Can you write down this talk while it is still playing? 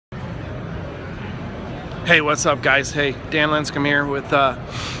Hey, what's up, guys? Hey, Dan Linscomb here with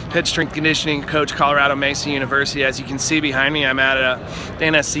head strength conditioning coach, Colorado Mesa University. As you can see behind me, I'm at the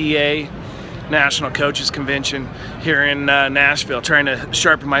NSCA National Coaches Convention here in Nashville, trying to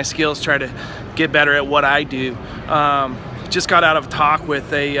sharpen my skills, try to get better at what I do. Just got out of talk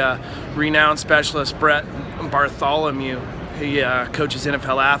with a renowned specialist, Brett Bartholomew. He coaches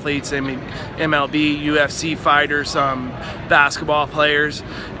NFL athletes, MLB, UFC fighters, basketball players,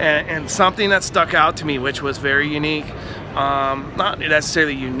 and something that stuck out to me, which was very unique. Not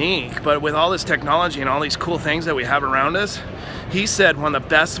necessarily unique, but with all this technology and all these cool things that we have around us, he said one of the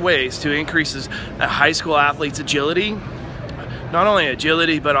best ways to increase a high school athlete's agility, not only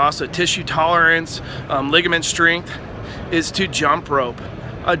agility, but also tissue tolerance, ligament strength, is to jump rope.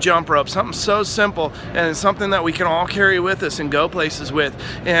 A jump rope, something so simple and something that we can all carry with us and go places with.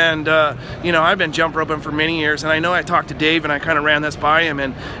 And you know, I've been jump roping for many years, and I know I talked to Dave and I kind of ran this by him,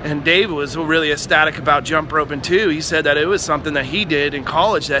 and Dave was really ecstatic about jump roping too. He said that it was something that he did in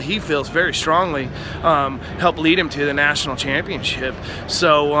college that he feels very strongly helped lead him to the national championship.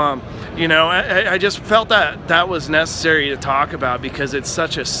 So you know, I just felt that that was necessary to talk about, because it's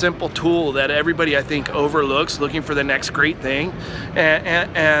such a simple tool that everybody, I think, overlooks, looking for the next great thing.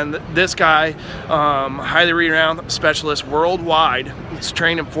 And this guy, highly renowned specialist worldwide, he's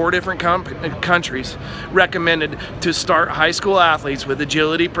trained in 4 different countries, recommended to start high school athletes with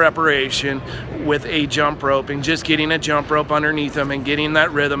agility preparation with a jump rope, and just getting a jump rope underneath them and getting that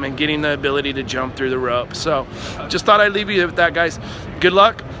rhythm and getting the ability to jump through the rope. So just thought I'd leave you with that, guys. Good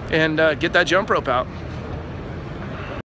luck, and get that jump rope out.